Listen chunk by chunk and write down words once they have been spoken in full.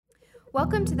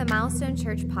Welcome to the Milestone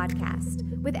Church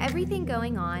podcast. With everything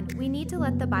going on, we need to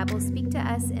let the Bible speak to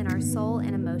us in our soul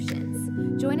and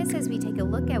emotions. Join us as we take a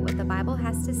look at what the Bible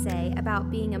has to say about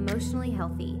being emotionally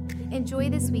healthy. Enjoy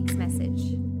this week's message.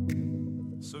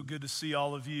 So good to see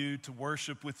all of you, to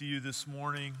worship with you this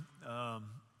morning.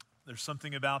 There's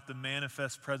something about the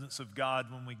manifest presence of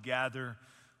God when we gather,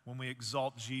 when we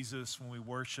exalt Jesus, when we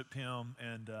worship Him,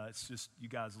 and it's just, you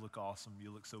guys look awesome.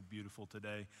 You look so beautiful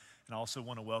today. And I also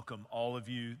want to welcome all of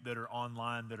you that are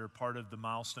online, that are part of the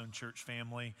Milestone Church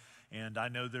family. And I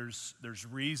know there's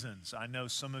reasons. I know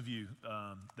some of you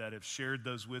that have shared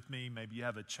those with me. Maybe you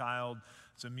have a child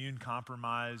that's immune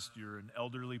compromised. You're an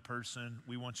elderly person.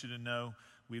 We want you to know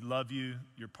we love you.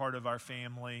 You're part of our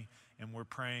family. And we're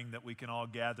praying that we can all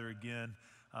gather again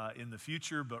in the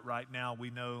future, but right now we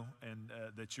know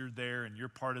that you're there and you're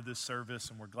part of this service,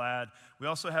 and we're glad. We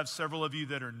also have several of you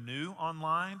that are new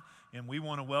online, and we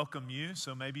want to welcome you.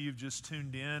 So maybe you've just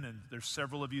tuned in, and there's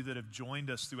several of you that have joined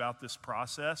us throughout this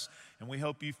process, and we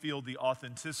hope you feel the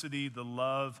authenticity, the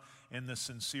love, and the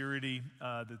sincerity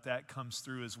that comes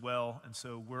through as well. And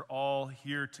so we're all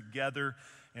here together,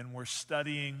 and we're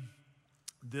studying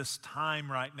this time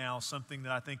right now, something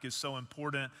that I think is so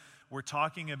important. We're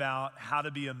talking about how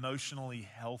to be emotionally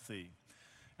healthy.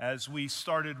 As we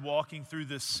started walking through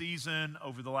this season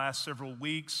over the last several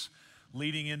weeks,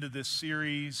 leading into this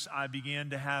series, I began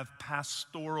to have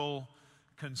pastoral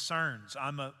concerns.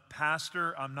 I'm a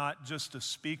pastor. I'm not just a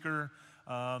speaker.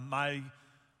 My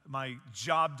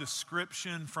job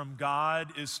description from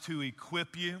God is to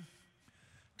equip you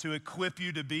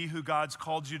to be who God's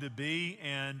called you to be.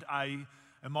 And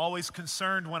I'm always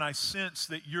concerned when I sense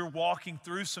that you're walking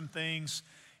through some things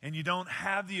and you don't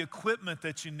have the equipment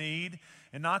that you need.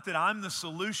 And not that I'm the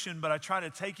solution, but I try to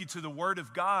take you to the Word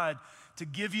of God to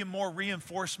give you more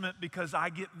reinforcement, because I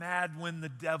get mad when the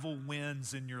devil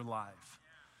wins in your life.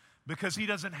 Because he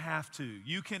doesn't have to.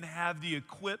 You can have the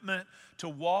equipment to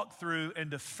walk through and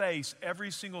to face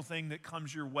every single thing that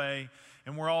comes your way.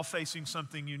 And we're all facing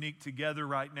something unique together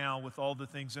right now with all the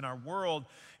things in our world.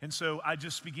 And so I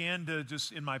just began to,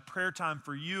 in my prayer time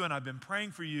for you, and I've been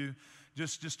praying for you,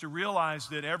 just to realize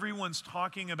that everyone's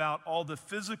talking about all the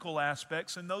physical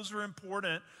aspects, and those are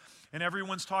important. And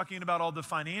everyone's talking about all the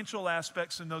financial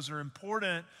aspects, and those are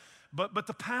important. But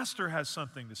the pastor has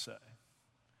something to say.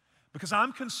 Because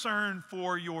I'm concerned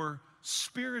for your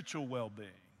spiritual well-being,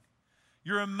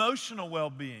 your emotional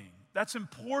well-being. That's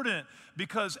important,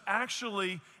 because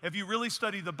actually, if you really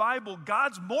study the Bible,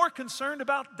 God's more concerned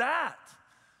about that,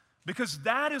 because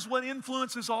that is what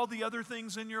influences all the other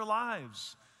things in your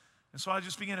lives. And so I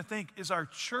just began to think, is our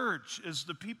church, is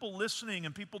the people listening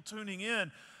and people tuning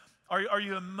in, are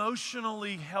you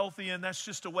emotionally healthy? And that's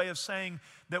just a way of saying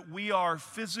that we are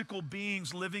physical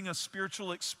beings living a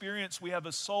spiritual experience. We have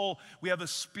a soul. We have a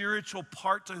spiritual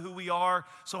part to who we are.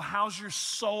 So how's your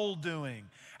soul doing?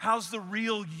 How's the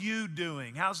real you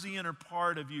doing? How's the inner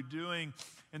part of you doing?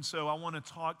 And so I want to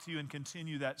talk to you and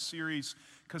continue that series,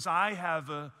 because I have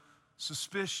a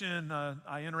suspicion.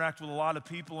 I interact with a lot of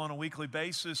people on a weekly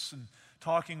basis and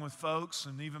talking with folks,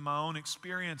 and even my own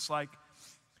experience, like,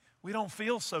 we don't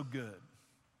feel so good.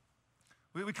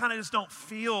 We kind of just don't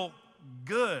feel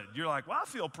good. You're like, well, I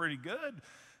feel pretty good.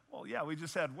 Well, yeah, we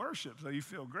just had worship, so you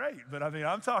feel great. But I mean,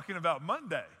 I'm talking about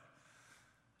Monday.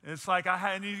 It's like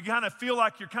and you kind of feel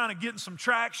like you're kind of getting some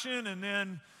traction, and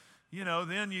then,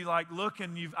 then you like look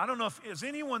and I don't know if, has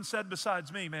anyone said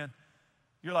besides me, man,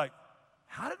 you're like,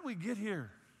 how did we get here?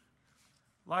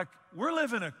 Like, we're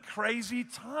living a crazy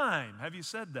time. Have you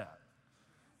said that?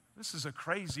 This is a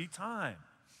crazy time.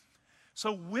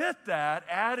 So with that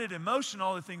added emotion,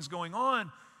 all the things going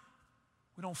on,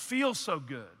 we don't feel so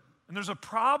good. And there's a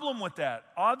problem with that.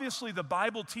 Obviously, the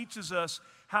Bible teaches us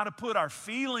how to put our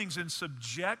feelings in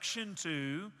subjection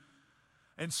to,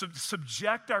 and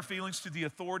subject our feelings to the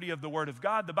authority of the Word of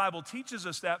God. The Bible teaches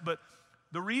us that, but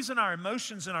the reason our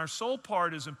emotions and our soul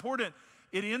part is important,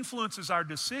 it influences our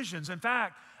decisions. In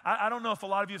fact, I don't know if a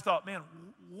lot of you have thought, man,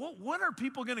 what are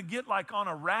people going to get like on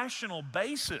a rational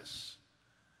basis?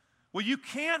 Well, you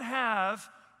can't have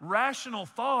rational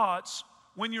thoughts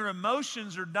when your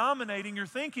emotions are dominating your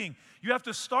thinking. You have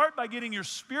to start by getting your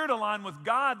spirit aligned with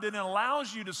God, then it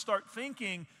allows you to start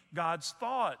thinking God's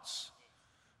thoughts.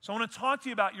 So I want to talk to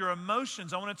you about your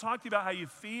emotions. I want to talk to you about how you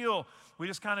feel. We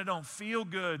just kind of don't feel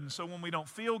good. And so when we don't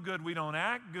feel good, we don't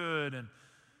act good. And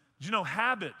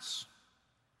habits.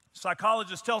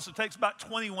 Psychologists tell us it takes about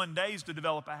 21 days to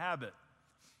develop a habit.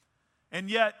 And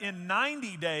yet in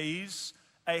 90 days,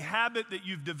 a habit that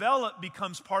you've developed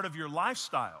becomes part of your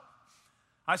lifestyle.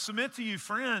 I submit to you,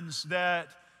 friends, that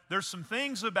there's some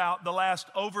things about the last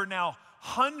over now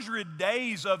 100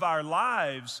 days of our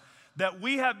lives that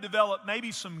we have developed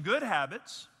maybe some good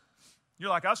habits. You're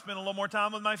like, I spend a little more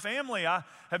time with my family. I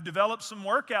have developed some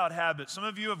workout habits. Some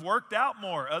of you have worked out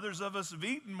more. Others of us have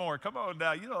eaten more. Come on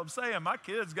now, you know what I'm saying? My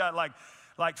kids got like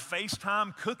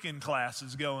FaceTime cooking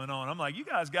classes going on. I'm like, you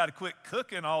guys got to quit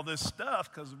cooking all this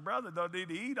stuff because brother don't need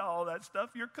to eat all that stuff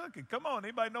you're cooking. Come on,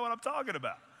 anybody know what I'm talking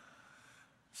about?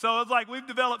 So it's like we've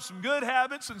developed some good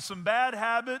habits and some bad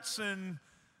habits, and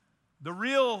the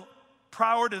real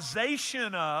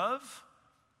prioritization of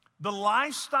the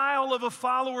lifestyle of a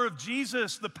follower of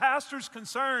Jesus, the pastor's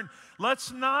concern,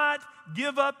 let's not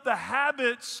give up the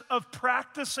habits of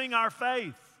practicing our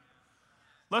faith.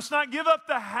 Let's not give up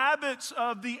the habits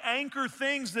of the anchor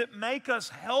things that make us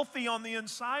healthy on the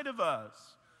inside of us.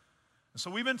 And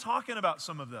so we've been talking about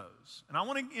some of those. And I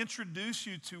want to introduce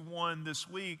you to one this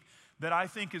week that I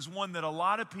think is one that a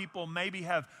lot of people maybe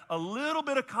have a little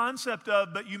bit of concept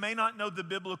of, but you may not know the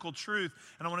biblical truth.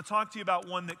 And I want to talk to you about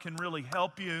one that can really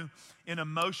help you in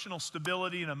emotional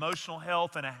stability and emotional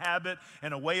health and a habit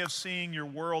and a way of seeing your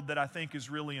world that I think is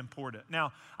really important.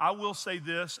 Now, I will say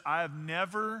this, I have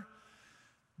never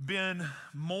been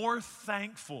more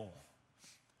thankful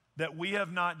that we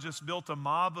have not just built a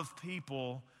mob of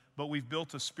people, but we've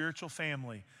built a spiritual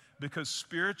family, because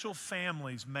spiritual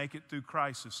families make it through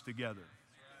crisis together.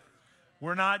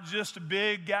 We're not just a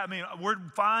big, we're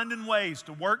finding ways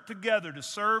to work together, to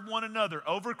serve one another,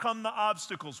 overcome the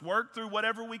obstacles, work through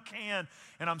whatever we can,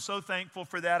 and I'm so thankful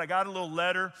for that. I got a little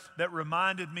letter that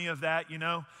reminded me of that, you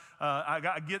know.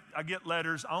 I get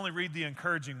letters, I only read the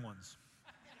encouraging ones.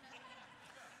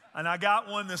 And I got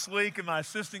one this week, and my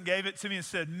assistant gave it to me and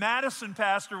said, Madison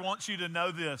Pastor wants you to know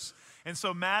this. And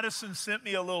so Madison sent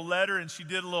me a little letter, and she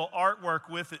did a little artwork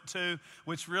with it too,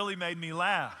 which really made me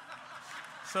laugh.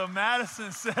 So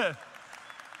Madison said,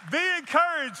 be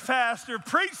encouraged, Pastor.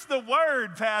 Preach the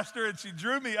word, Pastor. And she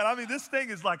drew me. And I mean, this thing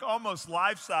is like almost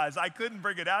life-size. I couldn't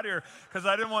bring it out here because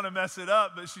I didn't want to mess it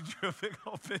up, but she drew a big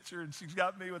old picture, and she's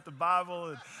got me with the Bible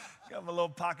and got my little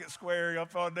pocket square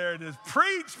up on there, and just,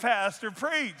 preach, Pastor,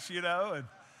 preach, you know. And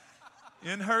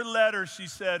in her letter, she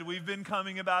said, we've been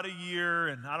coming about a year,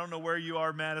 and I don't know where you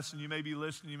are, Madison. You may be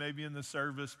listening, you may be in the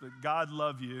service, but God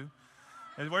love you.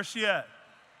 And where's she at?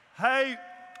 Hey,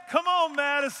 come on,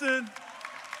 Madison.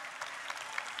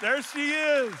 There she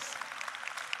is.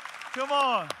 Come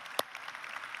on.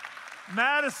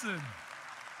 Madison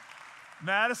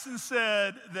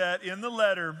said that in the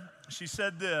letter, she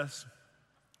said this.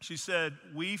 She said,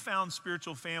 we found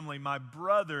spiritual family. My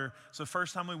brother, it's the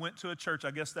first time we went to a church.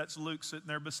 I guess that's Luke sitting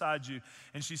there beside you.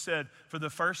 And she said, for the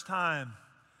first time,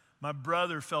 my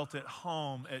brother felt at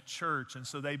home at church. And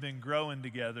so they've been growing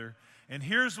together. And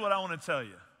here's what I want to tell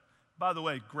you. By the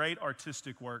way, great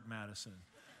artistic work, Madison.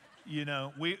 You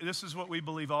know, this is what we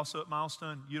believe also at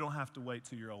Milestone. You don't have to wait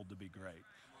till you're old to be great.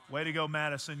 Way to go,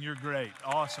 Madison. You're great.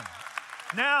 Awesome.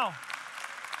 Now,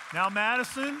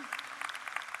 Madison,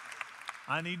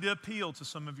 I need to appeal to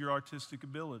some of your artistic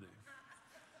ability.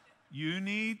 You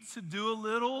need to do a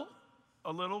little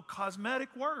cosmetic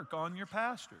work on your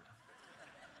pastor.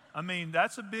 I mean,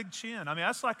 that's a big chin. I mean,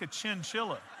 that's like a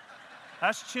chinchilla.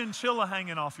 That's chinchilla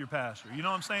hanging off your pastor. You know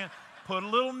what I'm saying? Put a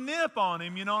little nip on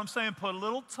him, you know what I'm saying? Put a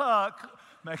little tuck,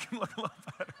 make him look a little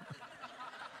better.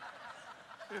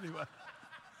 Anyway.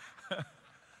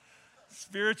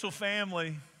 Spiritual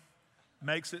family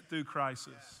makes it through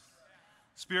crisis.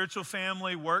 Spiritual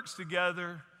family works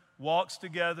together, walks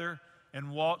together,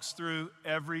 and walks through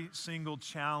every single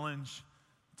challenge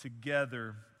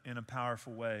together in a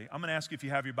powerful way. I'm going to ask you, if you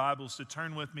have your Bibles, to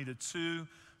turn with me to two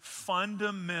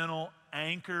fundamental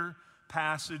anchor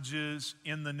passages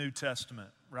in the New Testament,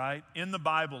 right? In the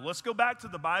Bible. Let's go back to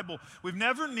the Bible. We've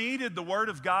never needed the Word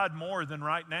of God more than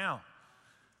right now.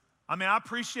 I mean, I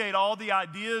appreciate all the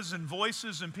ideas and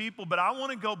voices and people, but I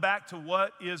want to go back to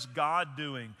what is God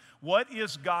doing? What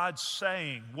is God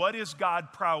saying? What is God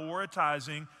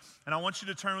prioritizing? And I want you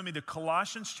to turn with me to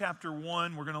Colossians chapter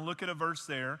 1. We're going to look at a verse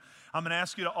there. I'm going to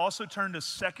ask you to also turn to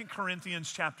 2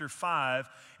 Corinthians chapter 5.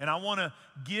 And I want to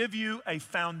give you a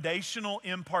foundational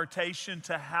impartation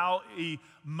to how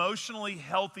emotionally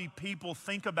healthy people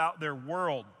think about their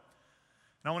world.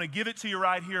 And I want to give it to you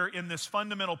right here in this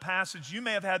fundamental passage. You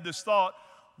may have had this thought,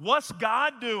 what's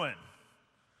God doing?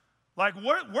 Like,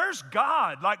 where's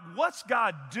God? Like, what's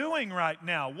God doing right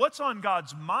now? What's on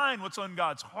God's mind? What's on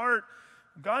God's heart?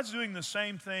 God's doing the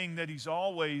same thing that He's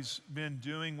always been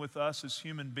doing with us as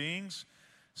human beings.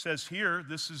 It says here,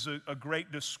 this is a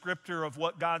great descriptor of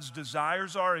what God's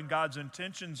desires are and God's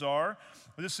intentions are.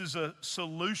 This is a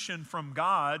solution from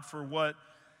God for what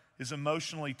is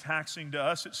emotionally taxing to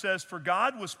us. It says, for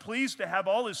God was pleased to have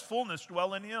all his fullness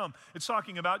dwell in him. It's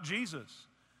talking about Jesus.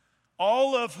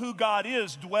 All of who God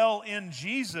is dwell in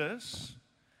Jesus.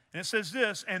 And it says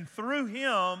this, and through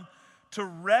him to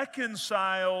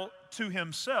reconcile to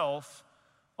himself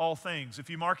all things. If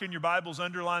you mark in your Bibles,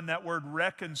 underline that word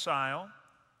reconcile.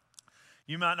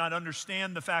 You might not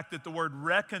understand the fact that the word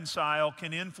reconcile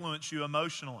can influence you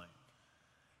emotionally.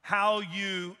 How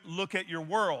you look at your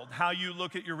world, how you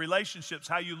look at your relationships,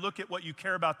 how you look at what you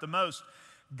care about the most.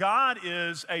 God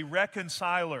is a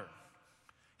reconciler.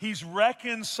 He's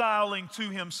reconciling to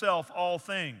himself all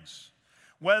things,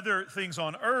 whether things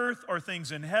on earth or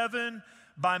things in heaven,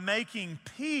 by making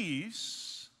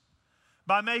peace.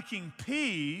 By making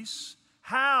peace,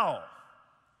 how?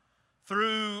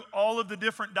 Through all of the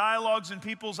different dialogues and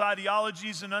people's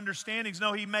ideologies and understandings.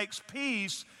 No, he makes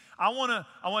peace. I want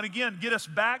to again get us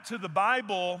back to the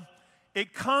Bible.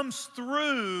 It comes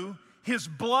through his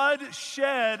blood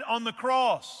shed on the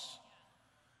cross.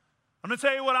 I'm going to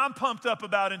tell you what I'm pumped up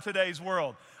about in today's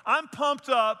world. I'm pumped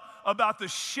up about the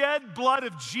shed blood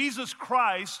of Jesus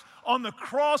Christ on the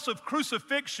cross of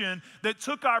crucifixion that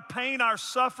took our pain, our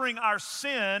suffering, our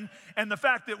sin, and the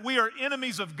fact that we are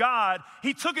enemies of God.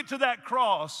 He took it to that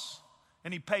cross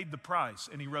and he paid the price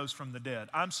and he rose from the dead.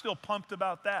 I'm still pumped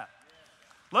about that.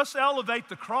 Let's elevate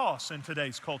the cross in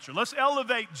today's culture. Let's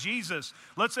elevate Jesus.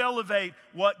 Let's elevate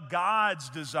what God's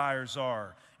desires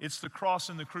are. It's the cross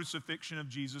and the crucifixion of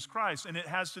Jesus Christ. And it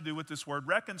has to do with this word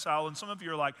reconcile. And some of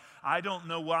you are like, I don't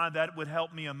know why that would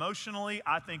help me emotionally.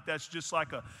 I think that's just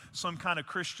like some kind of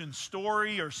Christian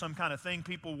story or some kind of thing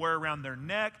people wear around their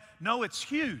neck. No, it's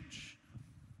huge.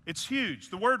 It's huge.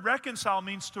 The word reconcile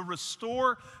means to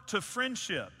restore to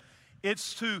friendship.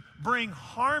 It's to bring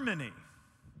harmony.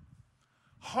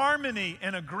 Harmony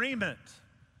and agreement.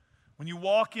 When you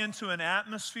walk into an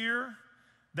atmosphere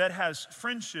that has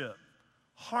friendship,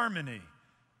 harmony,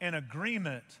 and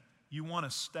agreement, you want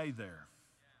to stay there.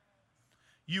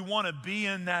 You want to be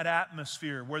in that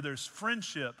atmosphere where there's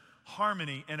friendship,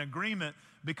 harmony, and agreement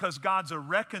because God's a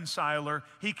reconciler.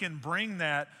 He can bring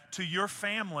that to your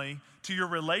family, to your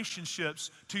relationships,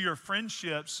 to your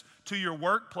friendships, to your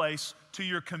workplace, to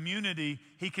your community.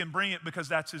 He can bring it because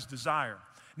that's his desire.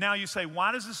 Now you say,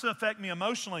 why does this affect me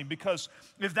emotionally? Because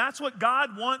if that's what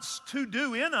God wants to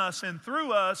do in us and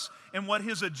through us and what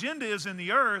his agenda is in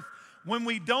the earth, when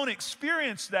we don't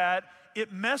experience that,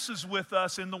 it messes with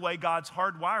us in the way God's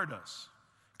hardwired us.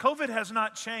 COVID has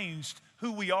not changed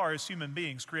who we are as human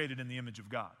beings created in the image of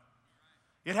God.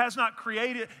 It has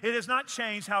not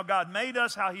changed how God made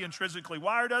us, how he intrinsically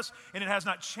wired us, and it has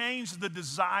not changed the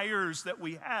desires that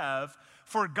we have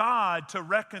for God to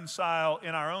reconcile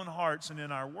in our own hearts and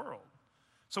in our world.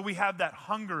 So we have that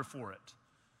hunger for it.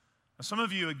 Now, some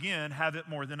of you, again, have it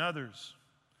more than others.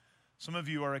 Some of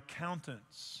you are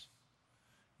accountants.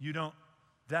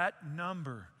 That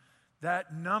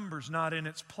number's not in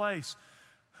its place.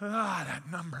 That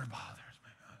number bothers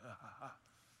me.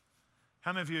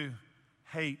 How many of you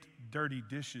hate dirty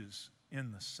dishes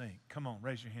in the sink? Come on,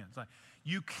 raise your hands. Like,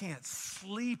 you can't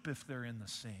sleep if they're in the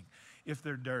sink, if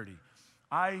they're dirty.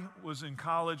 I was in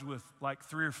college with like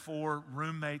 3 or 4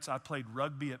 roommates. I played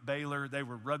rugby at Baylor. They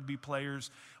were rugby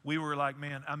players. We were like,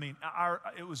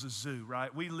 it was a zoo,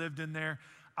 right? We lived in there.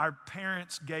 Our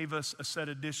parents gave us a set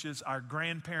of dishes. Our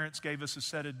grandparents gave us a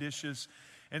set of dishes.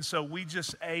 And so we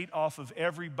just ate off of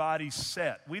everybody's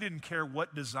set. We didn't care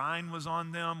what design was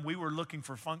on them. We were looking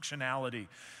for functionality.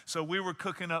 So we were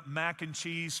cooking up mac and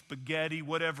cheese, spaghetti,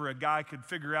 whatever a guy could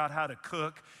figure out how to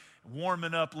cook,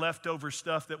 warming up leftover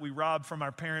stuff that we robbed from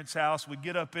our parents' house. We'd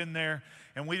get up in there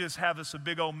and we just have us a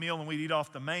big old meal, and we'd eat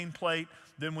off the main plate,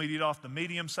 then we'd eat off the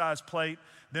medium-sized plate,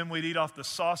 then we'd eat off the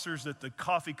saucers that the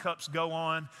coffee cups go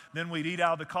on, then we'd eat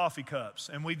out of the coffee cups,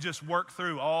 and we'd just work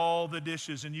through all the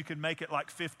dishes, and you could make it like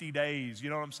 50 days, you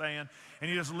know what I'm saying? And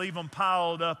you just leave them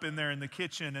piled up in there in the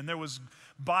kitchen, and there was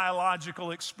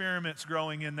biological experiments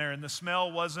growing in there, and the smell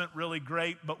wasn't really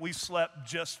great, but we slept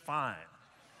just fine.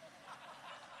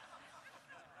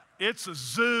 It's a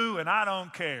zoo, and I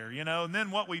don't care, you know. And then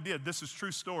what we did, this is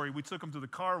true story, we took them to the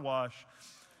car wash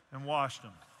and washed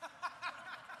them.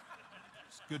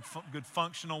 It's a good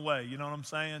functional way, you know what I'm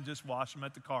saying? Just wash them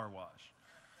at the car wash.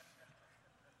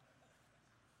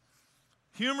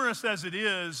 Humorous as it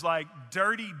is, like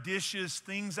dirty dishes,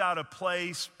 things out of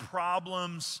place,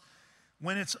 problems,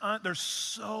 when there's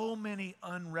so many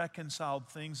unreconciled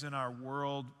things in our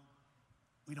world,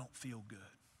 we don't feel good.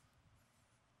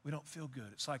 We don't feel good.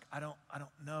 It's like, I don't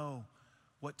know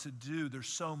what to do. There's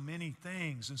so many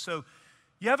things. And so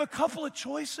you have a couple of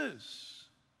choices.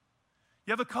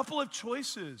 You have a couple of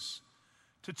choices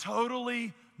To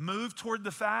totally move toward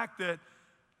the fact that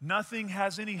nothing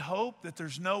has any hope, that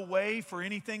there's no way for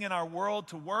anything in our world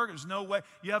to work. There's no way.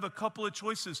 You have a couple of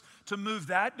choices to move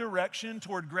that direction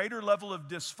toward greater level of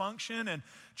dysfunction and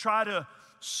try to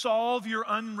solve your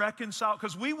unreconciled,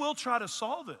 because we will try to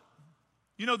solve it.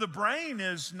 You know, the brain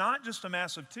is not just a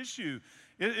mass of tissue.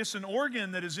 It's an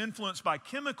organ that is influenced by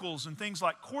chemicals and things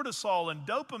like cortisol and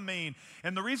dopamine.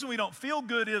 And the reason we don't feel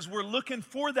good is we're looking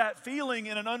for that feeling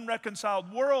in an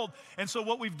unreconciled world. And so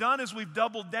what we've done is we've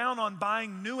doubled down on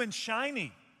buying new and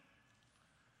shiny.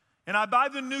 And I buy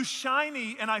the new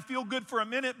shiny and I feel good for a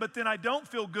minute, but then I don't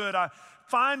feel good. I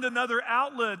find another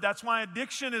outlet. That's why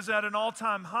addiction is at an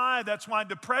all-time high. That's why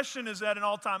depression is at an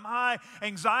all-time high.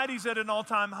 Anxiety is at an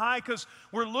all-time high, because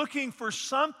we're looking for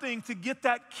something to get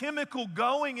that chemical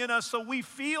going in us so we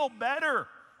feel better.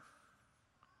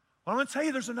 Well, I'm going to tell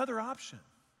you there's another option.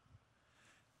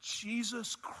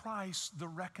 Jesus Christ the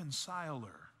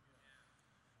reconciler.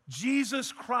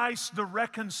 Jesus Christ the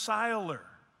reconciler.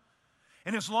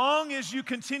 And as long as you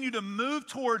continue to move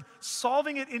toward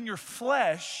solving it in your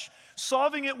flesh,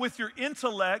 solving it with your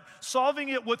intellect, solving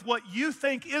it with what you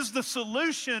think is the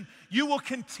solution, you will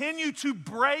continue to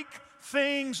break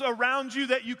things around you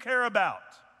that you care about.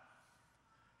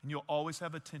 And you'll always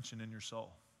have a tension in your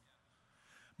soul.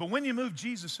 But when you move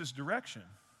Jesus' direction,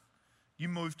 you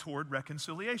move toward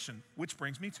reconciliation, which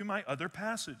brings me to my other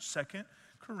passage, 2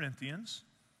 Corinthians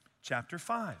chapter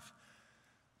 5.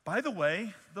 By the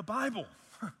way, the Bible,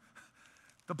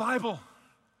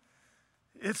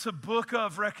 it's a book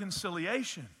of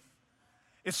reconciliation.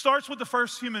 It starts with the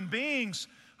first human beings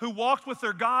who walked with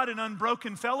their God in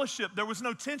unbroken fellowship. There was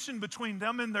no tension between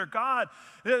them and their God.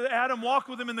 Adam walked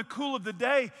with him in the cool of the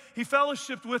day. He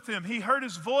fellowshiped with him. He heard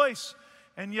his voice,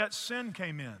 and yet sin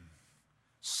came in.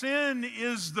 Sin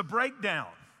is the breakdown.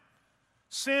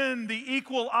 Sin, the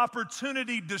equal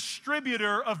opportunity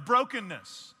distributor of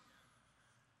brokenness.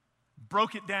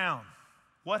 Broke it down.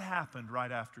 What happened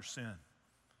right after sin?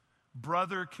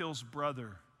 Brother kills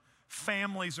brother.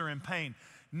 Families are in pain.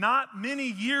 Not many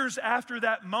years after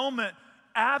that moment,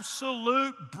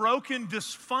 absolute broken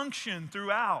dysfunction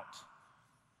throughout.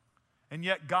 And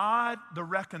yet God, the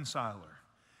reconciler,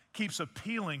 keeps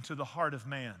appealing to the heart of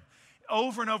man.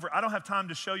 Over and over, I don't have time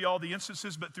to show you all the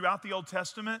instances, but throughout the Old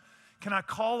Testament, can I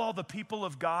call all the people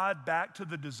of God back to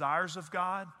the desires of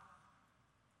God?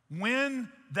 When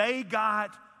they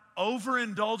got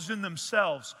overindulged in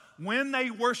themselves, when they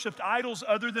worshiped idols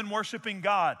other than worshiping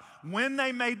God, when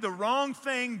they made the wrong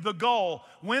thing the goal,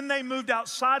 when they moved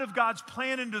outside of God's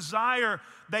plan and desire,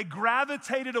 they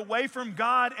gravitated away from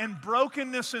God and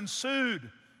brokenness ensued.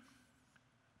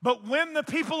 But when the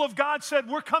people of God said,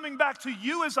 we're coming back to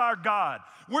you as our God,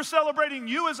 we're celebrating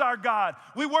you as our God,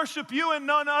 we worship you and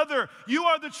none other, you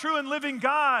are the true and living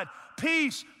God,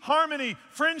 peace, harmony,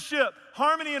 friendship,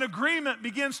 harmony and agreement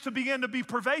begin to be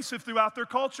pervasive throughout their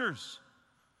cultures.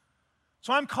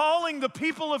 So I'm calling the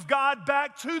people of God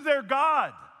back to their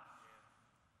God.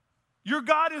 Your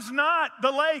God is not the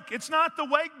lake. It's not the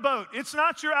wake boat. It's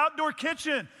not your outdoor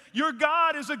kitchen. Your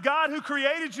God is a God who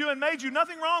created you and made you.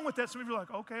 Nothing wrong with that. Some of you are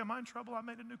like, okay, am I in trouble? I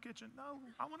made a new kitchen. No,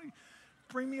 I want to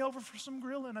bring me over for some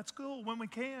grilling. That's cool when we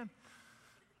can.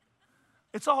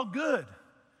 It's all good.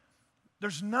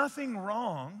 There's nothing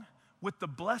wrong with the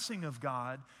blessing of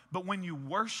God, but when you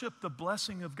worship the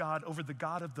blessing of God over the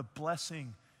God of the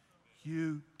blessing,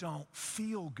 you don't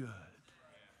feel good.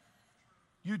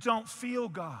 You don't feel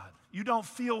God. You don't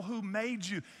feel who made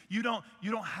you. You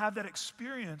don't have that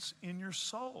experience in your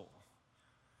soul.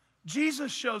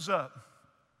 Jesus shows up.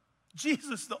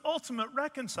 Jesus, the ultimate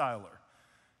reconciler,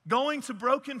 going to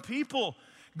broken people,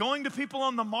 going to people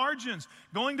on the margins,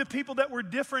 going to people that were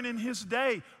different in his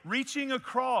day, reaching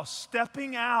across,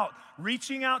 stepping out,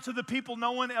 reaching out to the people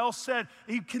no one else said.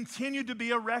 He continued to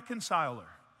be a reconciler.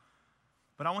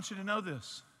 But I want you to know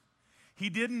this. He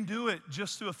didn't do it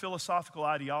just through a philosophical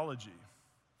ideology.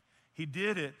 He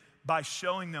did it by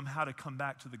showing them how to come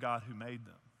back to the God who made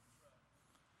them.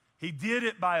 He did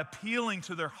it by appealing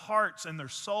to their hearts and their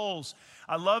souls.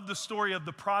 I love the story of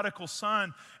the prodigal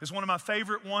son. It's one of my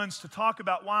favorite ones to talk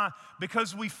about. Why?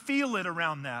 Because we feel it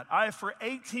around that. For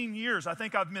 18 years, I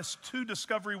think I've missed 2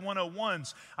 Discovery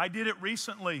 101s. I did it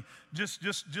recently,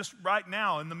 just right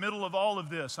now, in the middle of all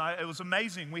of this. It was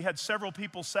amazing. We had several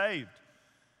people saved.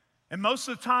 And most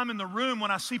of the time in the room,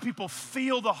 when I see people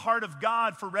feel the heart of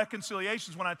God for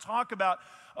reconciliations, when I talk about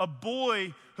a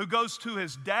boy who goes to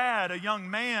his dad, a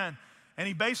young man, and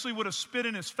he basically would have spit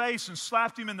in his face and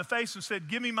slapped him in the face and said,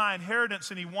 give me my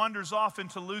inheritance, and he wanders off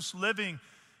into loose living,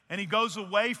 and he goes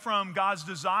away from God's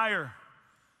desire.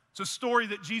 It's a story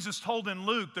that Jesus told in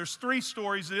Luke. There's 3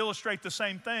 stories that illustrate the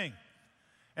same thing.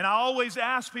 And I always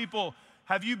ask people,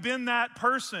 have you been that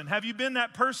person? Have you been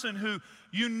that person who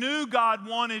you knew God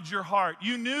wanted your heart?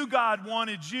 You knew God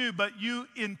wanted you, but you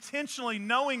intentionally,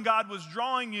 knowing God was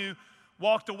drawing you,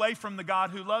 walked away from the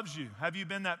God who loves you. Have you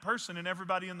been that person? And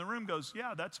everybody in the room goes,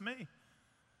 yeah, that's me.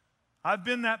 I've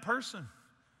been that person.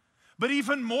 But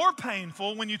even more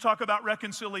painful when you talk about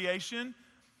reconciliation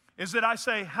is that I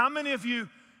say, how many of you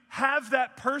have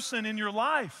that person in your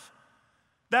life?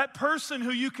 That person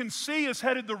who you can see is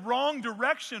headed the wrong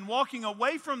direction, walking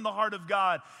away from the heart of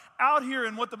God, out here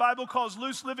in what the Bible calls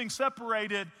loose living,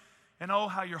 separated, and oh,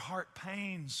 how your heart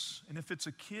pains. And if it's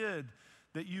a kid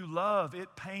that you love, it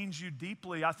pains you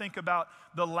deeply. I think about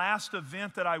the last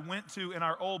event that I went to in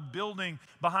our old building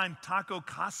behind Taco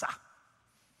Casa.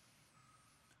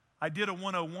 I did a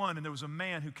 101, and there was a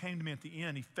man who came to me at the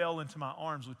end. He fell into my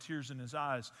arms with tears in his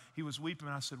eyes. He was weeping,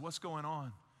 and I said, what's going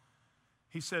on?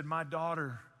 He said, my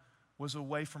daughter was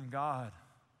away from God.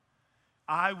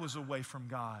 I was away from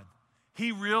God.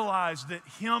 He realized that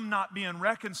him not being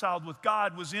reconciled with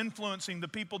God was influencing the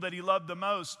people that he loved the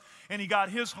most. And he got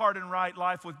his heart and right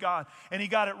life with God. And he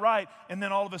got it right. And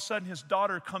then all of a sudden his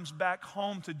daughter comes back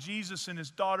home to Jesus, and his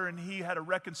daughter and he had a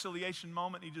reconciliation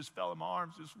moment. He just fell in my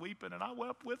arms just weeping, and I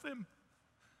wept with him.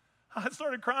 I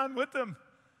started crying with him.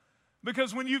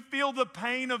 Because when you feel the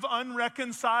pain of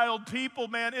unreconciled people,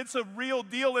 man, it's a real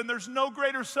deal. And there's no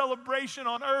greater celebration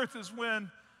on earth as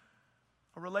when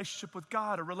a relationship with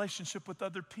God, a relationship with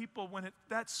other people, when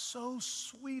that's so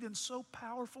sweet and so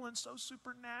powerful and so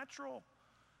supernatural.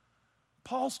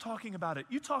 Paul's talking about it.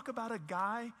 You talk about a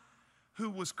guy who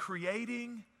was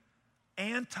creating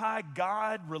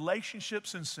anti-God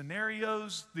relationships and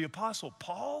scenarios, the Apostle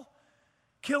Paul,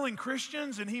 killing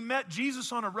Christians, and he met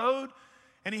Jesus on a road,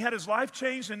 and he had his life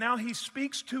changed, and now he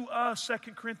speaks to us,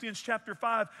 2 Corinthians chapter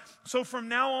 5. So from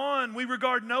now on, we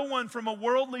regard no one from a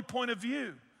worldly point of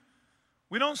view.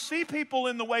 We don't see people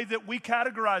in the way that we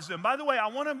categorize them. By the way, I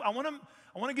want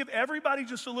to give everybody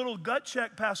just a little gut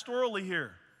check pastorally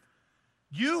here.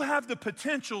 You have the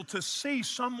potential to see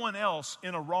someone else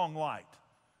in a wrong light.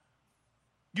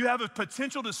 You have a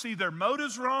potential to see their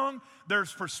motives wrong, their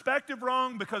perspective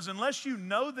wrong, because unless you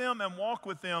know them and walk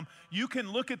with them, you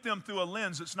can look at them through a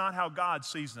lens that's not how God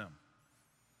sees them.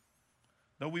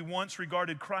 Though we once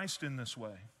regarded Christ in this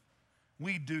way,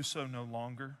 we do so no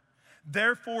longer.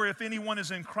 Therefore, if anyone is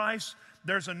in Christ,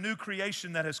 there's a new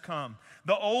creation that has come.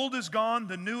 The old is gone,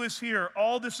 the new is here.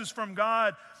 All this is from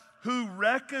God, who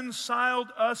reconciled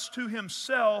us to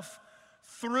himself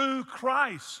through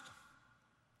Christ.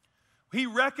 He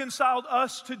reconciled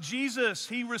us to Jesus.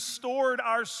 He restored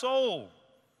our soul.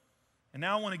 And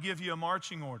now I want to give you a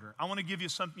marching order. I want to give you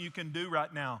something you can do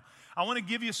right now. I want to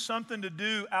give you something to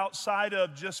do outside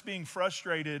of just being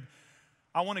frustrated.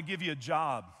 I want to give you a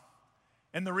job.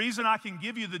 And the reason I can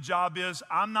give you the job is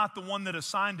I'm not the one that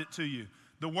assigned it to you.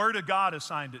 The Word of God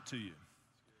assigned it to you.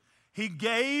 He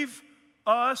gave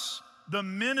us the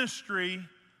ministry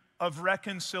of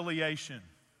reconciliation.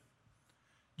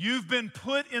 You've been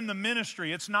put in the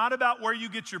ministry. It's not about where you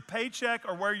get your paycheck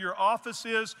or where your office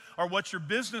is or what your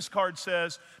business card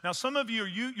says. Now, some of you,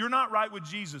 you're not right with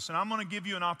Jesus, and I'm going to give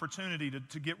you an opportunity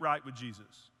to get right with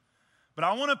Jesus. But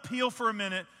I want to appeal for a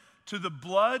minute to the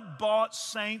blood-bought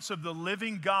saints of the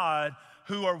living God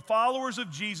who are followers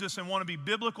of Jesus and want to be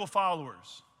biblical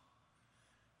followers.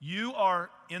 You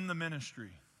are in the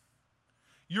ministry.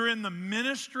 You're in the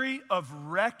ministry of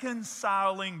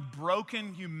reconciling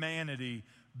broken humanity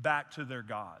back to their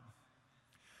God.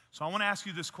 So I want to ask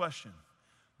you this question.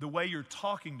 The way you're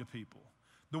talking to people,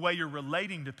 the way you're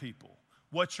relating to people,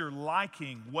 what you're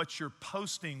liking, what you're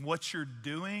posting, what you're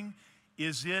doing,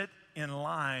 is it in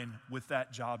line with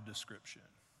that job description?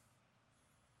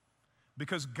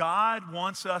 Because God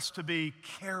wants us to be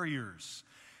carriers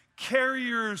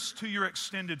to your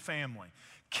extended family,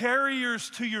 carriers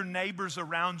to your neighbors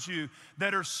around you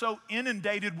that are so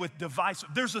inundated with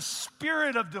There's a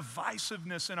spirit of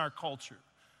divisiveness in our culture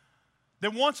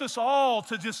that wants us all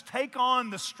to just take on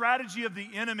the strategy of the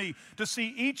enemy, to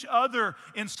see each other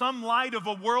in some light of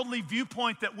a worldly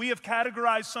viewpoint that we have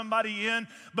categorized somebody in.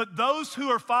 But those who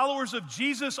are followers of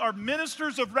Jesus are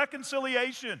ministers of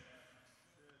reconciliation.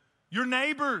 Your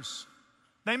neighbors,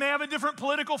 they may have a different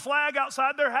political flag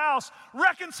outside their house.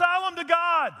 Reconcile them to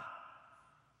God.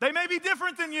 They may be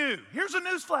different than you. Here's a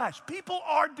newsflash. People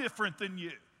are different than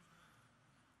you.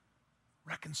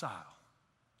 Reconcile.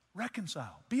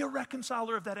 Reconcile. Be a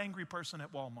reconciler of that angry person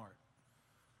at Walmart.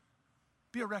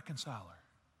 Be a reconciler.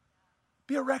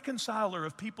 Be a reconciler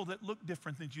of people that look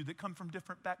different than you, that come from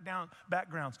different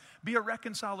backgrounds. Be a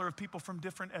reconciler of people from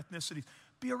different ethnicities.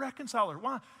 Be a reconciler.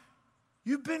 Why?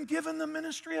 You've been given the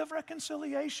ministry of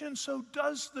reconciliation, so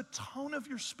does the tone of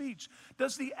your speech,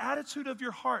 does the attitude of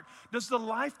your heart, does the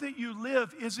life that you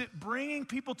live, is it bringing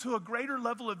people to a greater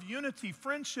level of unity,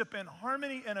 friendship, and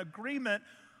harmony and agreement,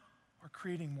 or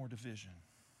creating more division?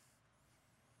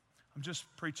 I'm just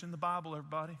preaching the Bible,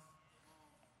 everybody.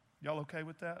 Y'all okay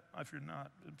with that? If you're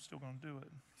not, I'm still going to do it.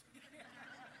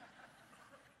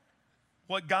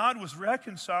 What God was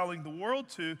reconciling the world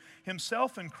to,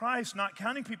 himself in Christ, not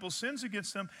counting people's sins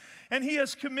against them, and he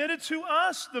has committed to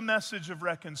us the message of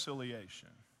reconciliation.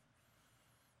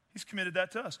 He's committed that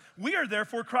to us. We are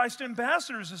therefore Christ's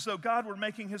ambassadors, as though God were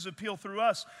making his appeal through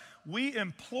us. We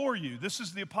implore you, this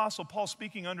is the Apostle Paul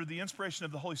speaking under the inspiration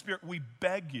of the Holy Spirit, we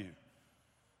beg you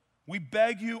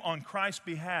on Christ's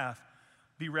behalf,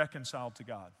 be reconciled to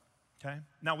God. Okay?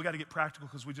 Now we got to get practical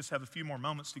because we just have a few more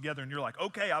moments together and you're like,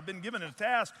 okay, I've been given a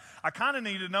task. I kind of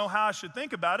need to know how I should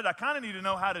think about it. I kind of need to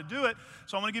know how to do it.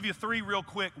 So I'm going to give you 3 real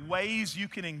quick ways you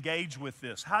can engage with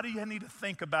this. How do you need to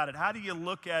think about it? How do you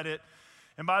look at it?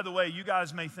 And by the way, you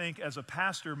guys may think as a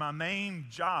pastor, my main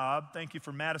job, thank you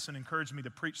for Madison encouraging me to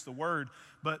preach the word,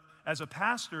 but as a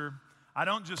pastor, I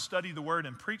don't just study the word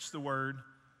and preach the word,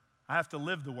 I have to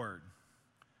live the word.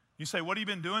 You say, what have you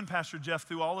been doing, Pastor Jeff,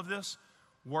 through all of this?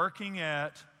 Working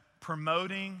at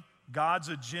promoting God's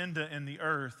agenda in the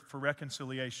earth for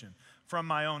reconciliation. From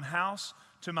my own house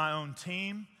to my own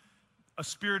team, a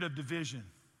spirit of division.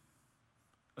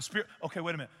 Okay,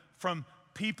 wait a minute. From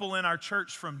people in our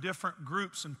church from different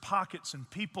groups and pockets and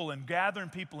people and gathering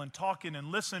people and talking and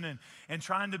listening and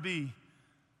trying to be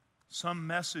some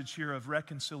message here of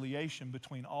reconciliation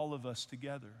between all of us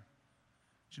together.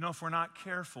 Do you know, if we're not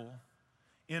careful,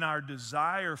 in our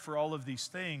desire for all of these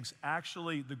things,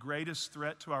 actually the greatest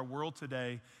threat to our world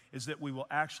today is that we will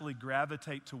actually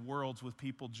gravitate to worlds with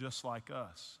people just like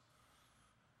us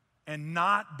and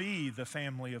not be the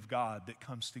family of God that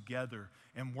comes together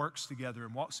and works together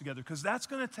and walks together, because that's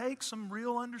going to take some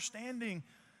real understanding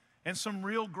and some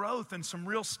real growth and some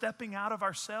real stepping out of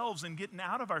ourselves and getting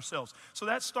out of ourselves. So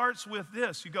that starts with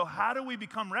this. You go, how do we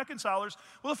become reconcilers?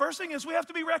 Well, the first thing is we have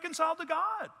to be reconciled to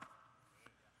God.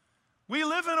 We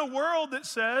live in a world that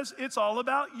says it's all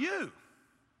about you.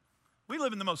 We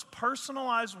live in the most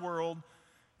personalized world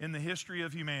in the history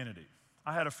of humanity.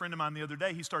 I had a friend of mine the other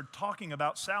day, he started talking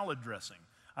about salad dressing.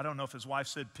 I don't know if his wife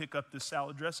said, pick up this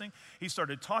salad dressing. He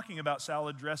started talking about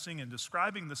salad dressing and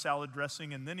describing the salad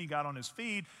dressing, and then he got on his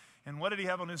feed, and what did he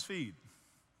have on his feed?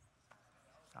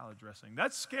 Salad dressing.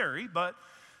 That's scary, but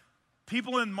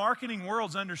people in marketing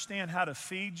worlds understand how to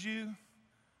feed you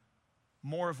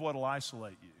more of what will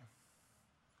isolate you.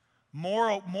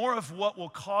 More of what will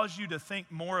cause you to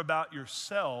think more about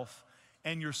yourself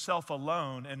and yourself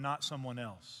alone and not someone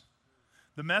else.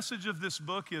 The message of this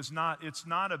book is it's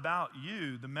not about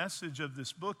you. The message of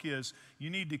this book is you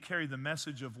need to carry the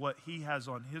message of what he has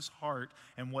on his heart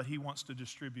and what he wants to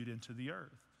distribute into the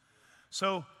earth.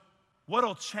 So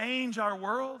what'll change our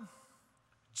world?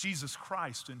 Jesus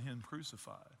Christ and him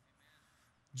crucified.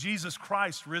 Jesus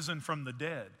Christ risen from the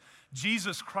dead.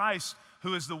 Jesus Christ,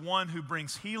 who is the one who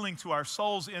brings healing to our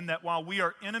souls, in that while we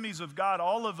are enemies of God,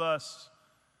 all of us,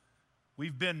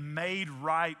 we've been made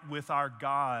right with our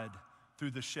God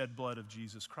through the shed blood of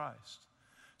Jesus Christ.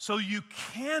 So you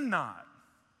cannot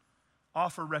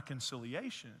offer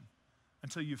reconciliation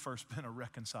until you've first been a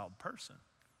reconciled person.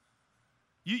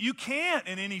 You can't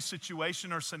in any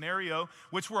situation or scenario,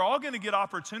 which we're all going to get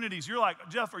opportunities. You're like,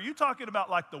 Jeff, are you talking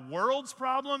about like the world's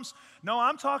problems? No,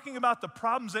 I'm talking about the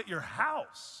problems at your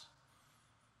house.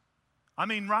 I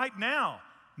mean, right now,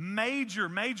 major,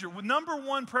 number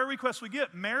one prayer request we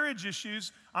get, marriage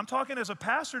issues. I'm talking as a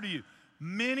pastor to you.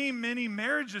 Many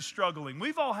marriages struggling.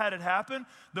 We've all had it happen.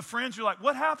 The friends are like,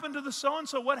 what happened to the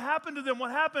so-and-so? What happened to them? What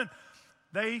happened?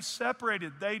 They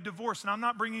separated, they divorced. And I'm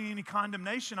not bringing any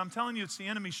condemnation. I'm telling you it's the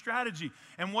enemy's strategy.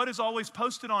 And what is always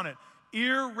posted on it?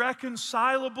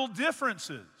 Irreconcilable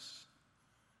differences.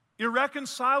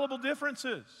 Irreconcilable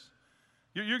differences.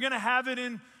 You're going to have it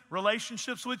in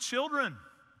relationships with children.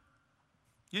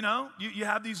 You know, you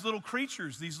have these little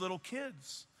creatures, these little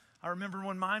kids. I remember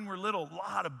when mine were little, a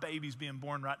lot of babies being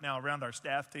born right now around our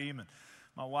staff team. And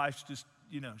my wife's just,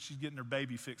 she's getting her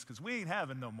baby fixed because we ain't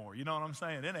having no more. You know what I'm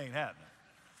saying? It ain't happening.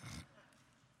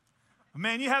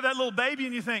 Man, you have that little baby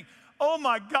and you think, oh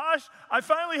my gosh, I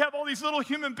finally have all these little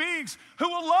human beings who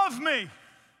will love me.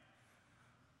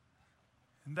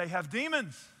 And they have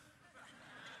demons.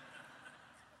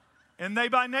 And they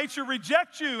by nature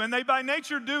reject you, and they by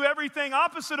nature do everything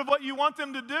opposite of what you want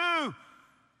them to do.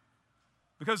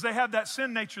 because they have that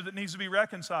sin nature that needs to be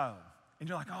reconciled. And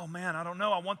you're like, oh man, I don't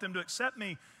know. I want them to accept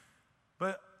me.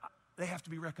 But they have to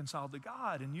be reconciled to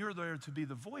God. And you're there to be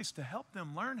the voice to help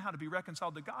them learn how to be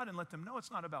reconciled to God and let them know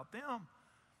it's not about them.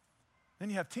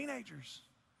 Then you have teenagers.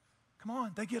 Come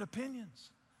on, they get opinions.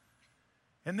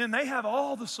 And then they have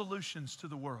all the solutions to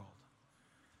the world.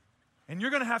 And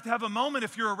you're going to have a moment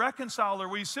if you're a reconciler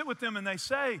where you sit with them and they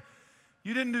say,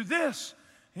 you didn't do this,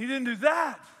 and you didn't do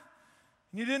that,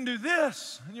 and you didn't do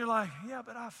this. And you're like, yeah,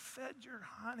 but I fed your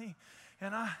honey,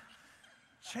 and I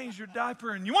changed your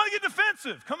diaper, and you want to get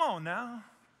defensive. Come on now.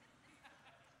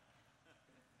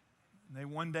 And they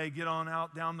one day get on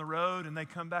out down the road, and they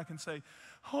come back and say,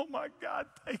 oh my God,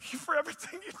 thank you for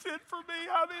everything you did for me.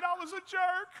 I mean, I was a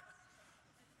jerk.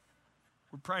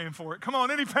 We're praying for it. Come on,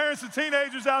 any parents of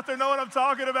teenagers out there know what I'm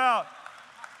talking about?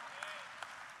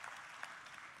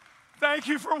 Thank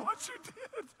you for what you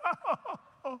did.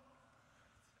 You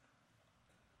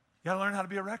got to learn how to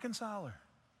be a reconciler.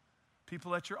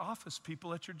 People at your office,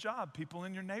 people at your job, people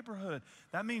in your neighborhood.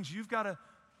 That means you've got to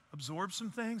absorb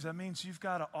some things. That means you've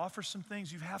got to offer some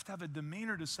things. You have to have a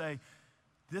demeanor to say,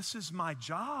 this is my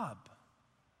job.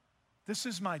 This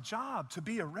is my job, to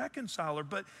be a reconciler.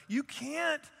 But you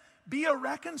can't be a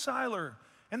reconciler.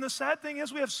 And the sad thing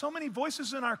is we have so many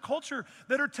voices in our culture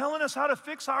that are telling us how to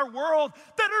fix our world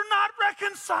that are not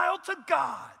reconciled to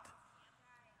God.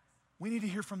 We need to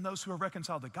hear from those who are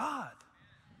reconciled to God,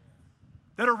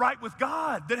 that are right with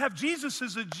God, that have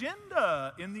Jesus'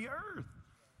 agenda in the earth.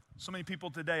 So many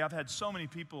people today, I've had so many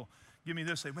people give me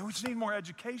this, say, well, we just need more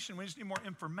education, we just need more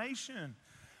information.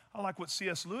 I like what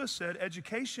C.S. Lewis said,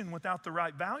 education without the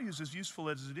right values, as useful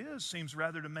as it is, seems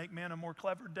rather to make man a more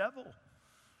clever devil.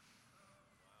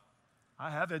 I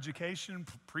have education,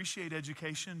 appreciate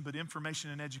education, but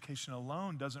information and education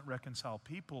alone doesn't reconcile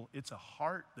people. It's a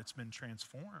heart that's been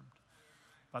transformed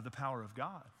by the power of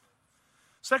God.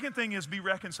 Second thing is be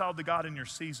reconciled to God in your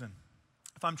season.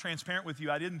 If I'm transparent with you,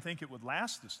 I didn't think it would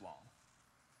last this long.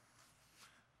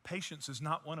 Patience is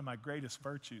not one of my greatest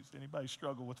virtues. Anybody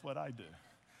struggle with what I do?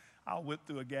 I'll whip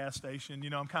through a gas station.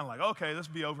 I'm kind of like, okay, this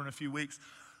will be over in a few weeks.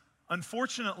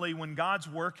 Unfortunately, when God's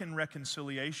working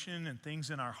reconciliation and things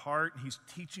in our heart, He's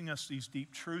teaching us these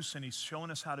deep truths and He's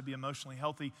showing us how to be emotionally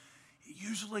healthy, it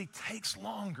usually takes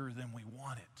longer than we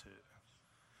want it to.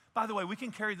 By the way, we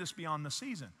can carry this beyond the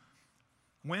season.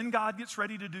 When God gets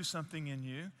ready to do something in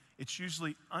you, it's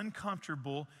usually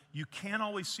uncomfortable. You can't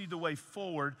always see the way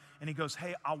forward. And He goes,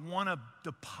 hey, I want to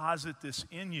deposit this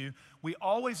in you. We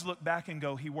always look back and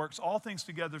go, He works all things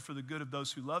together for the good of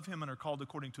those who love Him and are called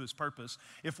according to His purpose.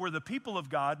 If we're the people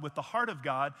of God, with the heart of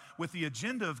God, with the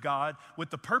agenda of God, with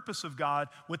the purpose of God,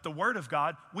 with the word of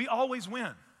God, we always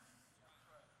win.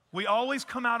 We always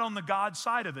come out on the God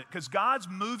side of it because God's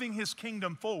moving His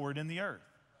kingdom forward in the earth.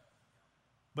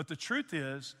 But the truth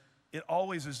is, it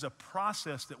always is a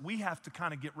process that we have to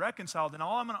kind of get reconciled. And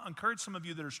all I'm going to encourage some of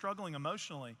you that are struggling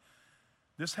emotionally,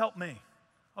 this helped me.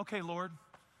 Okay, Lord,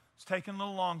 it's taking a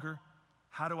little longer.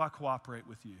 How do I cooperate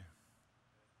with you?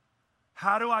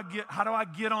 How do I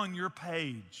get on your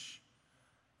page?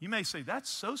 You may say, that's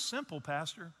so simple,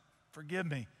 Pastor. Forgive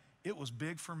me. It was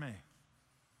big for me.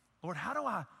 Lord, how do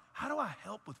I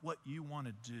help with what you want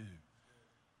to do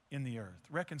in the earth?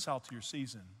 Reconcile to your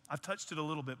season. I've touched it a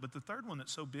little bit, but the third one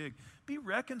that's so big, be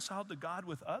reconciled to God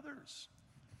with others.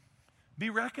 Be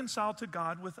reconciled to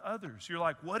God with others. You're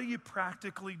like, what do you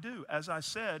practically do? As I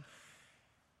said,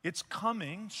 it's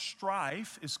coming,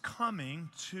 strife is coming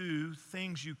to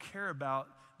things you care about.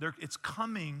 It's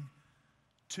coming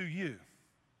to you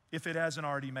if it hasn't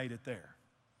already made it there.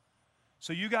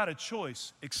 So you got a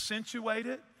choice, accentuate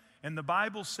it, and the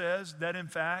Bible says that in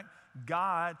fact,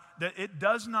 God, that it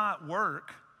does not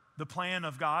work, the plan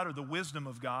of God or the wisdom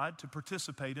of God, to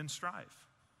participate in strife.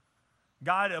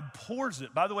 God abhors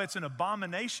it. By the way, it's an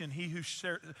abomination, he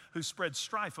who spreads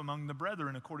strife among the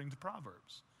brethren, according to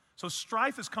Proverbs. So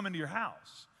strife is coming to your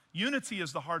house. Unity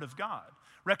is the heart of God.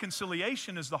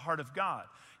 Reconciliation is the heart of God.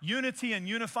 Unity and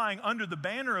unifying under the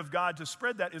banner of God to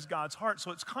spread that is God's heart.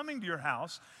 So it's coming to your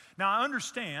house. Now, I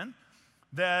understand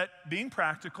that being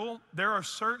practical, there are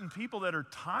certain people that are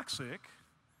toxic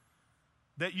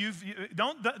that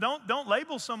don't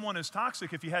label someone as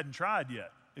toxic if you hadn't tried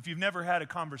yet. If you've never had a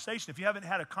conversation, if you haven't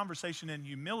had a conversation in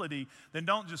humility, then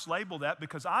don't just label that,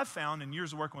 because I've found in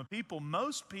years of working with people,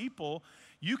 most people,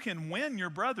 you can win your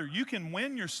brother, you can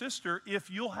win your sister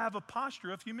if you'll have a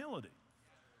posture of humility.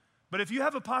 But if you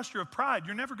have a posture of pride,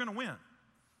 you're never going to win.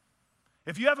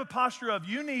 If you have a posture of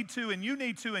you need to and you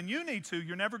need to and you need to,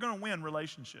 you're never going to win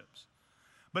relationships.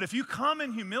 But if you come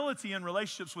in humility in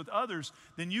relationships with others,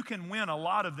 then you can win a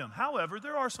lot of them. However,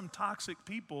 there are some toxic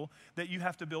people that you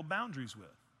have to build boundaries with.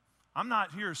 I'm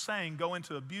not here saying go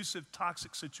into abusive,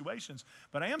 toxic situations,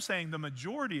 but I am saying the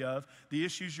majority of the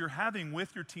issues you're having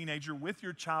with your teenager, with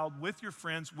your child, with your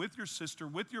friends, with your sister,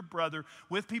 with your brother,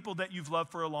 with people that you've loved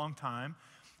for a long time,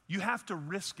 you have to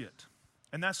risk it.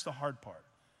 And that's the hard part.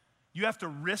 You have to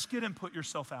risk it and put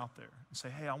yourself out there and say,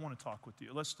 hey, I want to talk with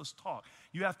you. Let's talk.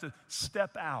 You have to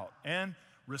step out and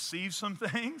receive some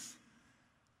things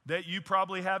that you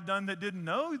probably have done that didn't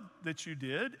know that you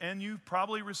did, and you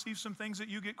probably received some things that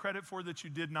you get credit for that you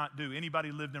did not do.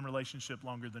 Anybody lived in a relationship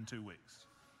longer than 2 weeks?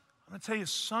 I'm going to tell you,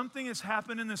 something has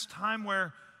happened in this time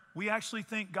where we actually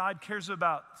think God cares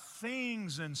about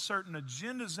things and certain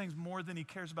agendas, things more than he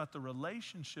cares about the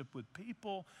relationship with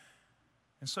people.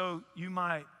 And so you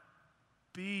might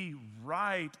be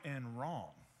right and wrong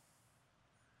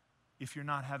if you're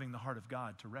not having the heart of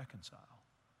God to reconcile.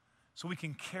 So we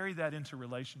can carry that into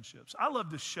relationships. I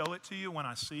love to show it to you when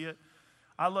I see it.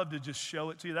 I love to just show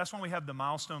it to you. That's when we have the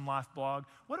Milestone Life blog.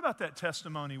 What about that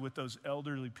testimony with those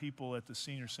elderly people at the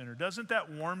senior center? Doesn't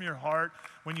that warm your heart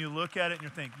when you look at it and you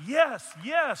think, yes,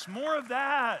 yes, more of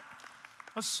that.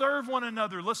 Let's serve one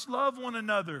another. Let's love one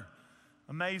another.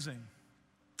 Amazing.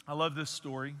 I love this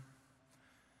story.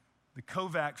 The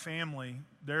Kovac family,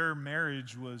 their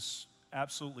marriage was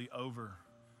absolutely over.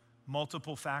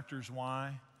 Multiple factors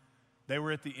why. They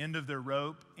were at the end of their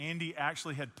rope. Andy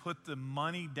actually had put the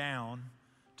money down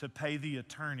to pay the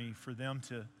attorney for them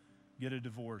to get a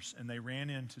divorce. And they ran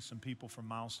into some people from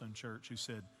Milestone Church who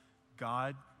said,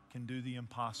 God can do the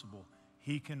impossible.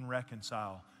 He can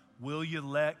reconcile. Will you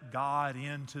let God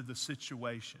into the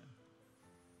situation?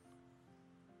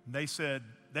 And they said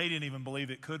they didn't even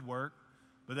believe it could work.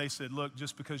 But they said, look,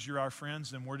 just because you're our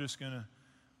friends, then we're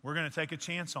going to take a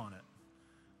chance on it.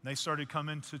 And they started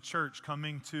coming to church,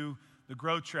 coming to the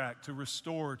Grow Track, to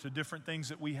Restore, to different things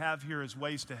that we have here as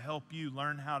ways to help you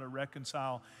learn how to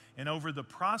reconcile. And over the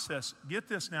process, get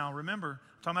this now, remember,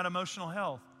 I'm talking about emotional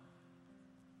health.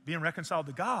 Being reconciled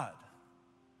to God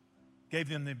gave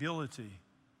them the ability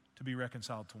to be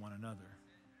reconciled to one another.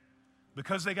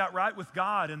 Because they got right with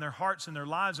God in their hearts and their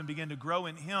lives and began to grow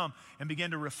in Him and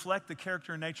began to reflect the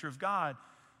character and nature of God,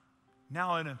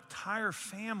 now an entire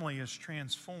family is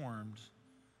transformed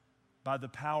by the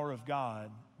power of God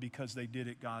because they did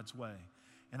it God's way.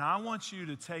 And I want you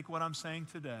to take what I'm saying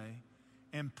today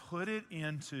and put it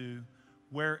into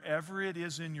wherever it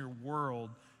is in your world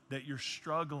that you're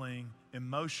struggling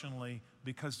emotionally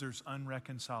because there's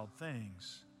unreconciled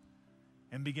things,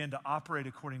 and begin to operate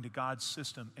according to God's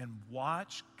system and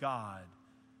watch God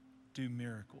do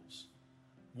miracles.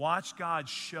 Watch God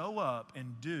show up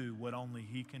and do what only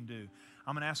He can do.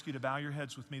 I'm going to ask you to bow your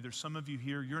heads with me. There's some of you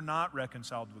here, you're not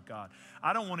reconciled with God.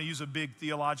 I don't want to use a big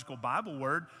theological Bible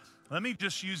word. Let me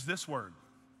just use this word.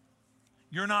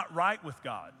 You're not right with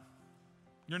God.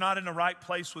 You're not in the right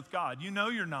place with God. You know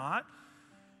you're not.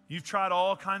 You've tried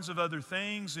all kinds of other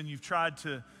things, and you've tried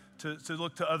to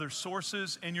look to other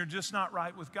sources, and you're just not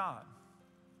right with God.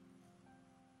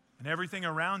 And everything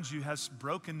around you has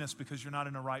brokenness because you're not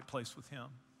in the right place with Him.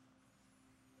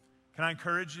 Can I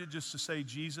encourage you just to say,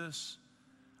 Jesus,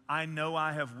 I know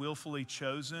I have willfully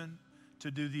chosen to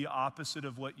do the opposite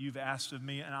of what you've asked of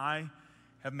me, and I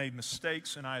have made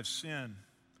mistakes and I have sinned,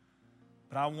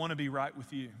 but I want to be right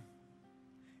with you.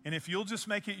 And if you'll just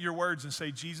make it your words and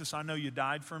say, Jesus, I know you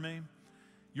died for me.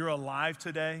 You're alive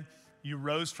today. You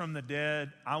rose from the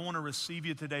dead. I want to receive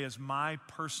you today as my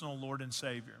personal Lord and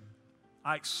Savior.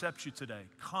 I accept you today.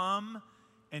 Come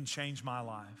and change my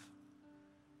life.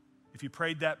 If you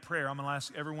prayed that prayer, I'm going to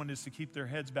ask everyone just to keep their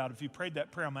heads bowed. If you prayed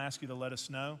that prayer, I'm going to ask you to let us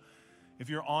know. If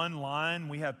you're online,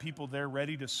 we have people there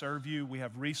ready to serve you. We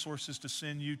have resources to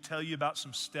send you, tell you about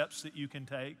some steps that you can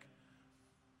take.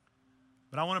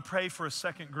 But I want to pray for a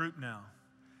second group now.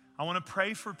 I want to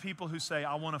pray for people who say,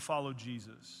 I want to follow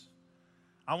Jesus.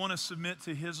 I want to submit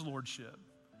to His lordship.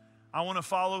 I want to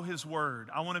follow His word.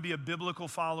 I want to be a biblical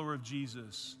follower of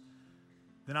Jesus.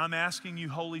 Then I'm asking you,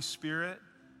 Holy Spirit,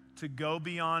 to go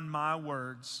beyond my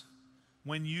words.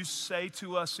 When you say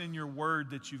to us in your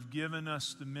word that you've given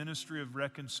us the ministry of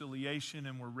reconciliation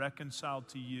and we're reconciled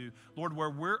to you, Lord, where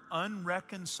we're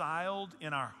unreconciled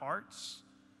in our hearts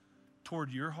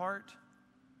toward your heart,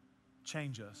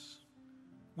 change us.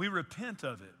 We repent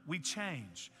of it. We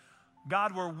change.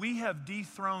 God, where we have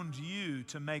dethroned you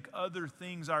to make other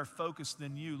things our focus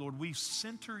than you, Lord, we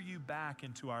center you back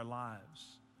into our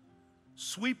lives.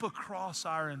 Sweep across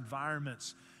our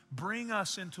environments. Bring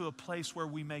us into a place where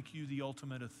we make you the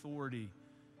ultimate authority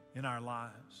in our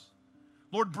lives.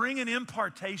 Lord, bring an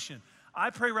impartation. I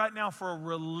pray right now for a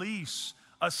release,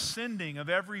 a sending of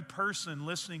every person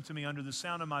listening to me under the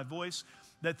sound of my voice,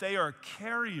 that they are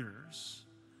carriers.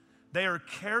 They are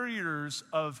carriers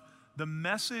of the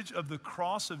message of the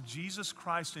cross of Jesus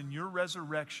Christ and your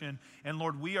resurrection. And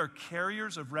Lord, we are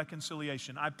carriers of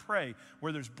reconciliation. I pray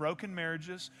where there's broken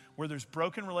marriages, where there's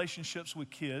broken relationships with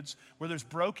kids, where there's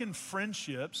broken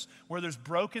friendships, where there's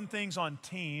broken things on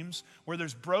teams, where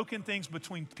there's broken things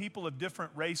between people of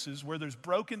different races, where there's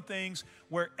broken things,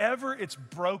 wherever it's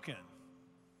broken,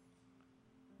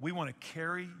 we want to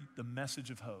carry the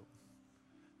message of hope,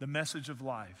 the message of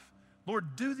life.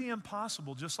 Lord, do the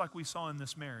impossible just like we saw in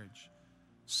this marriage.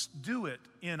 Do it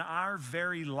in our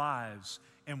very lives,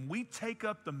 and we take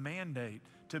up the mandate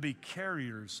to be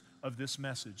carriers of this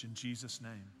message. In Jesus'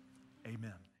 name,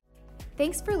 amen.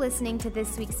 Thanks for listening to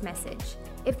this week's message.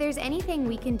 If there's anything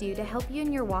we can do to help you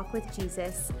in your walk with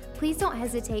Jesus, please don't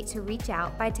hesitate to reach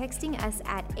out by texting us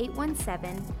at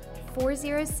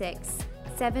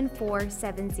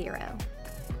 817-406-7470.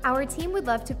 Our team would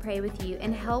love to pray with you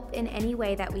and help in any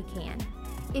way that we can.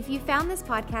 If you found this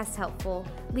podcast helpful,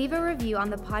 leave a review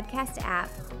on the podcast app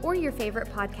or your favorite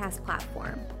podcast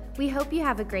platform. We hope you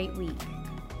have a great week.